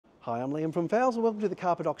Hi, I'm Liam from Fowles and welcome to the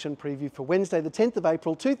carpet auction preview for Wednesday the 10th of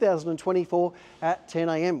April 2024 at 10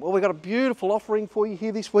 a.m. Well, we've got a beautiful offering for you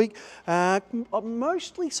here this week,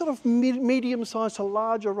 mostly sort of medium-sized to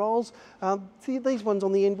larger rolls. These ones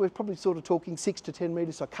on the end, we're probably sort of talking 6 to 10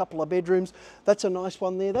 metres, so a couple of bedrooms. That's a nice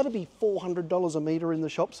one there. That'll be $400 a metre in the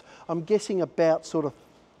shops. I'm guessing about sort of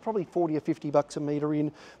probably 40 or 50 bucks a metre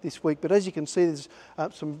in this week. But as you can see, there's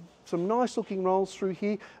some nice looking rolls through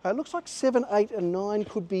here. It looks like 7, 8 and 9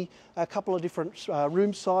 could be a couple of different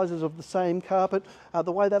room sizes of the same carpet.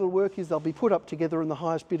 The way that'll work is they'll be put up together and the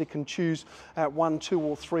highest bidder can choose 1, 2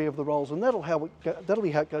 or 3 of the rolls, and that'll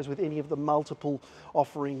be how it goes with any of the multiple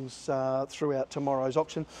offerings throughout tomorrow's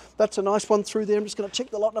auction. That's a nice one through there. I'm just going to check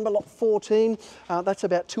the lot number, lot 14. That's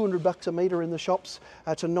about 200 bucks a metre in the shops.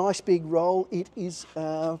 It's a nice big roll. It is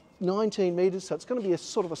 19 metres, so it's going to be a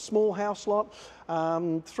sort of a small house lot,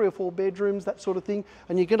 3 or 4 bedrooms, that sort of thing,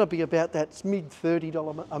 and you're going to be about that mid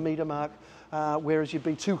 $30 a metre mark, whereas you'd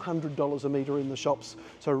be $200 a metre in the shops.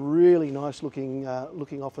 So really nice looking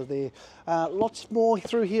offer there. Lots more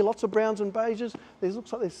through here, lots of browns and beiges.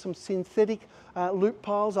 Looks like there's some synthetic loop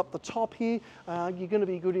piles up the top here. You're going to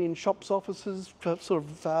be good in shops, offices, sort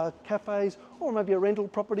of cafes, or maybe a rental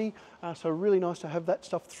property. So really nice to have that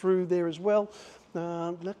stuff through there as well.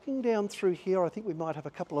 Looking down through here, I think we might have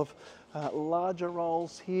a couple of larger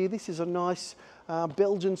rolls here. This is a nice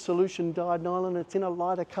Belgian solution dyed nylon. It's in a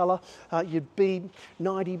lighter colour. You'd be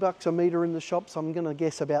 90 bucks a metre in the shops. I'm going to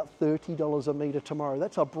guess about $30 a metre tomorrow.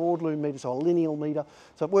 That's a broadloom metre, so a lineal metre.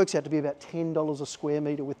 So it works out to be about $10 a square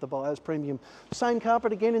metre with the buyer's premium. Same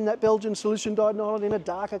carpet again in that Belgian solution dyed nylon in a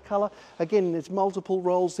darker colour. Again, there's multiple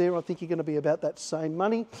rolls there. I think you're going to be about that same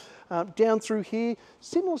money. Down through here,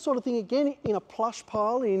 similar sort of thing again in a plush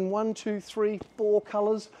pile in 1, 2, 3, 4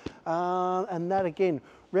 colours, and that again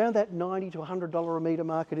around that $90 to $100 a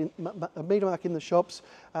metre mark in the shops,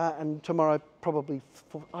 and tomorrow probably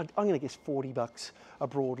I'm going to guess 40 bucks a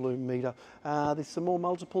broadloom metre. There's some more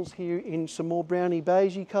multiples here in some more browny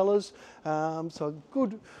beigey colours, so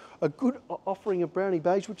a good offering of browny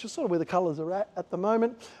beige, which is sort of where the colours are at the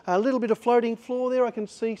moment. A little bit of floating floor there. I can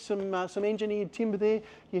see some engineered timber there.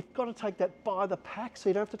 You've got to take that by the pack, so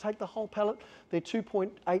you don't have to take the whole pallet. They're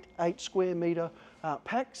 2.88 square metre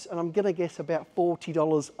packs, and I'm going to guess about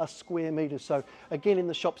 $40 a square metre. So again, in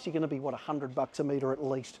the shops, you're going to be, what, 100 bucks a metre at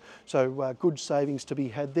least. So good savings to be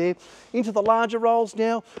had there. Into the larger rolls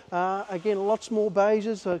now. Again, lots more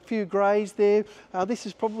beiges, a few greys there. This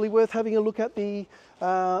is probably worth having a look at the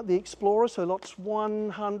Explorer, so lots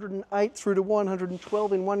 108 through to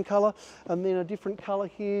 112 in one colour, and then a different colour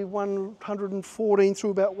here, 114 through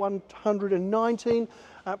about 119,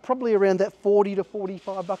 probably around that 40 to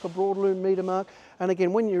 45 buck a broadloom metre mark. And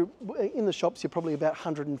again, when you're in the shops, you're probably about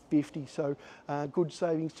 150, so good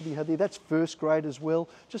savings to be had there. That's first grade as well,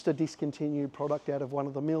 just a discontinued product out of one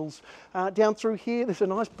of the mills. Down through here, there's a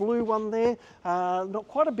nice blue one there, not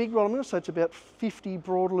quite a big roll. I'm going to say it's about 50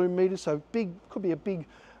 broadloom metres, so big, could be a big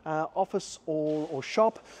office or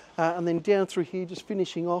shop. And then down through here, just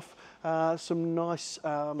finishing off, some nice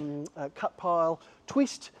cut pile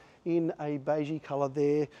twist in a beigey colour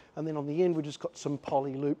there, and then on the end we've just got some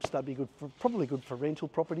poly loops. That'd be good for, probably good for rental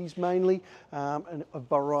properties mainly, and a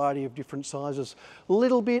variety of different sizes. A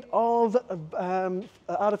little bit of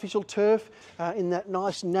artificial turf in that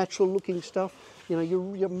nice natural looking stuff. You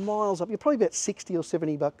know, you're miles up. You're probably about 60 or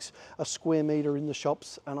 70 bucks a square metre in the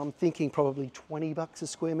shops, and I'm thinking probably 20 bucks a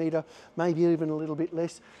square metre, maybe even a little bit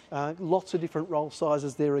less. Lots of different roll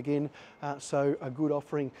sizes there again, so a good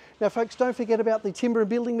offering. Now folks, don't forget about the timber and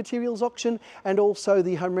building materials auction and also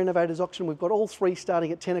the home renovators auction. We've got all 3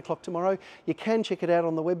 starting at 10 o'clock tomorrow. You can check it out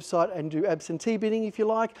on the website and do absentee bidding if you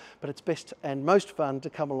like, but it's best and most fun to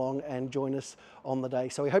come along and join us on the day.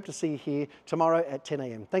 So we hope to see you here tomorrow at 10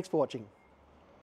 a.m. Thanks for watching.